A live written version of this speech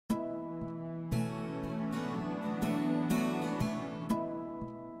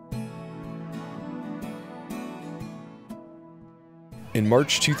In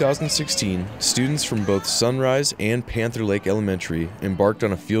March 2016, students from both Sunrise and Panther Lake Elementary embarked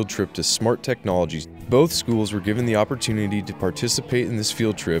on a field trip to Smart Technologies. Both schools were given the opportunity to participate in this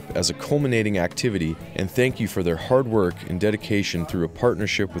field trip as a culminating activity, and thank you for their hard work and dedication through a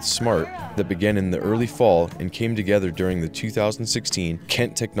partnership with Smart that began in the early fall and came together during the 2016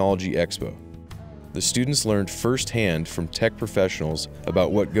 Kent Technology Expo. The students learned firsthand from tech professionals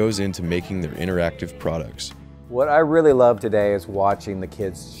about what goes into making their interactive products. What I really love today is watching the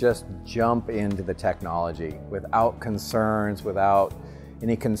kids just jump into the technology without concerns, without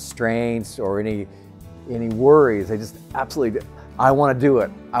any constraints or any worries. They just absolutely, I want to do it.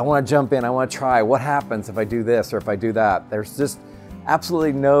 I want to jump in. I want to try. What happens if I do this or if I do that? There's just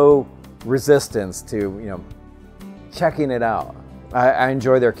absolutely no resistance to, checking it out. I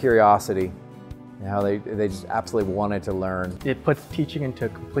enjoy their curiosity and how they just absolutely wanted to learn. It puts teaching into a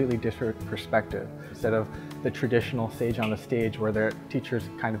completely different perspective. Instead of the traditional sage on the stage where the teacher's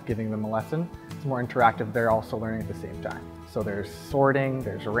kind of giving them a lesson, it's more interactive. They're also learning at the same time. So there's sorting,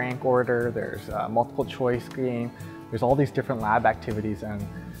 there's rank order, there's multiple choice game, there's all these different lab activities, and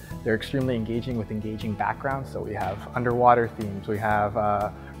they're extremely engaging with engaging backgrounds. So we have underwater themes, we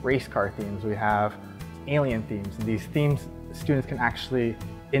have race car themes, we have alien themes. And these themes, students can actually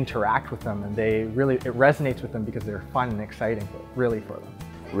interact with them, and it resonates with them because they're fun and exciting, really for them.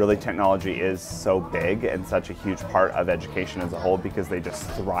 Really, technology is so big and such a huge part of education as a whole because they just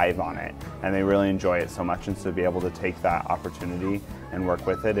thrive on it and they really enjoy it so much, and so to be able to take that opportunity and work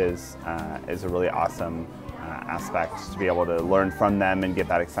with it is a really awesome aspect to be able to learn from them and get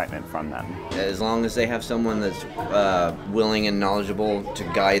that excitement from them. As long as they have someone that's willing and knowledgeable to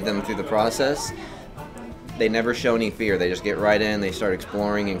guide them through the process, they never show any fear. They just get right in, they start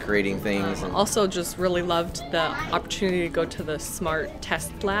exploring and creating things. Also just really loved the opportunity to go to the Smart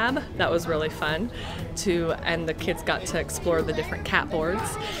Test Lab. That was really fun, and the kids got to explore the different cat boards,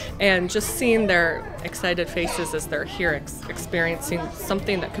 and just seeing their excited faces as they're here experiencing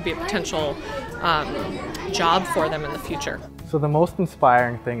something that could be a potential job for them in the future. So the most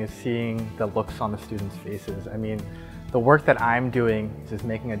inspiring thing is seeing the looks on the students' faces. I mean, the work that I'm doing is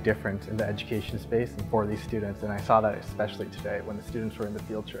making a difference in the education space and for these students, and I saw that especially today when the students were in the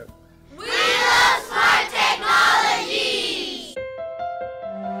field trip.